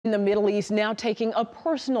In the Middle East now taking a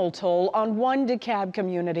personal toll on one DeKalb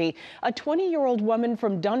community. A 20-year-old woman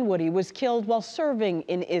from Dunwoody was killed while serving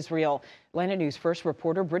in Israel. Atlanta News First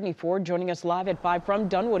reporter Brittany Ford joining us live at 5 from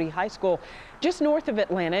Dunwoody High School, just north of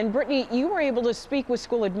Atlanta. And Brittany, you were able to speak with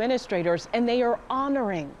school administrators, and they are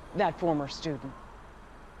honoring that former student.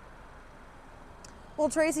 Well,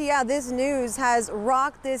 Tracy, this news has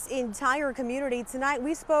rocked this entire community. Tonight,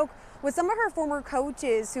 we spoke with some of her former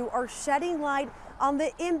coaches who are shedding light on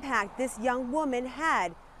the impact this young woman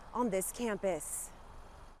had on this campus.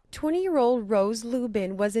 20-year-old Rose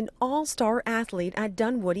Lubin was an all-star athlete at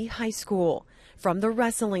Dunwoody High School from the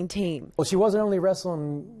wrestling team. Well, she wasn't only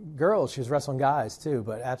wrestling girls, she was wrestling guys too,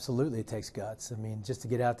 but absolutely it takes guts. I mean, just to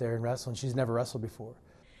get out there and wrestle, and she's never wrestled before.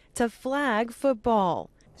 To flag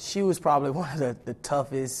football. She was probably one of the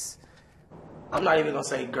toughest, I'm not even going to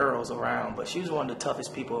say girls around, but she was one of the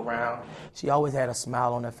toughest people around. She always had a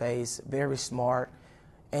smile on her face, very smart,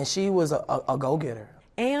 and she was a go-getter.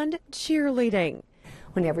 And cheerleading.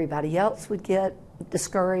 When everybody else would get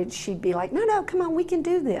discouraged, she'd be like, no, come on, we can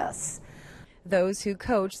do this. Those who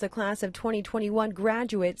coached the class of 2021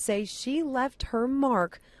 graduates say she left her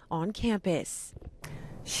mark on campus.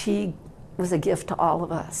 She was a gift to all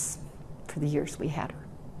of us for the years we had her.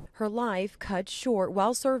 Her life cut short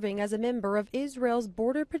while serving as a member of Israel's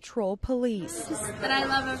Border Patrol Police. But I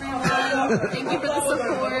love everyone. Thank you for the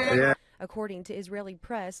support. Yeah. According to Israeli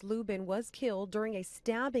press, Lubin was killed during a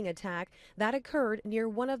stabbing attack that occurred near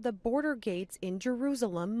one of the border gates in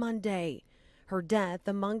Jerusalem Monday. Her death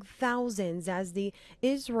among thousands as the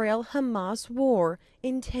Israel-Hamas war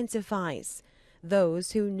intensifies.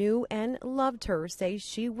 Those who knew and loved her say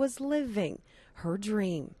she was living her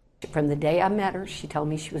dream. From the day I met her, she told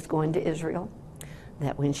me she was going to Israel,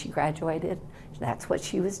 that when she graduated, that's what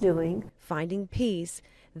she was doing. Finding peace,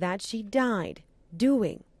 that she died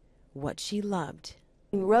doing what she loved.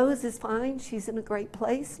 Rose is fine, she's in a great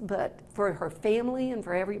place, but for her family and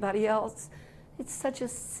for everybody else, it's such a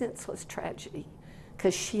senseless tragedy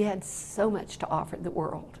because she had so much to offer the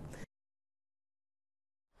world.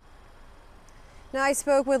 Now, I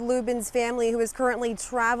spoke with Lubin's family, who is currently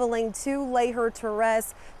traveling to lay her to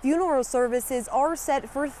rest. Funeral services are set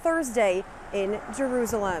for Thursday in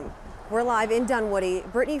Jerusalem. We're live in Dunwoody.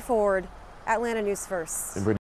 Brittany Ford, Atlanta News First.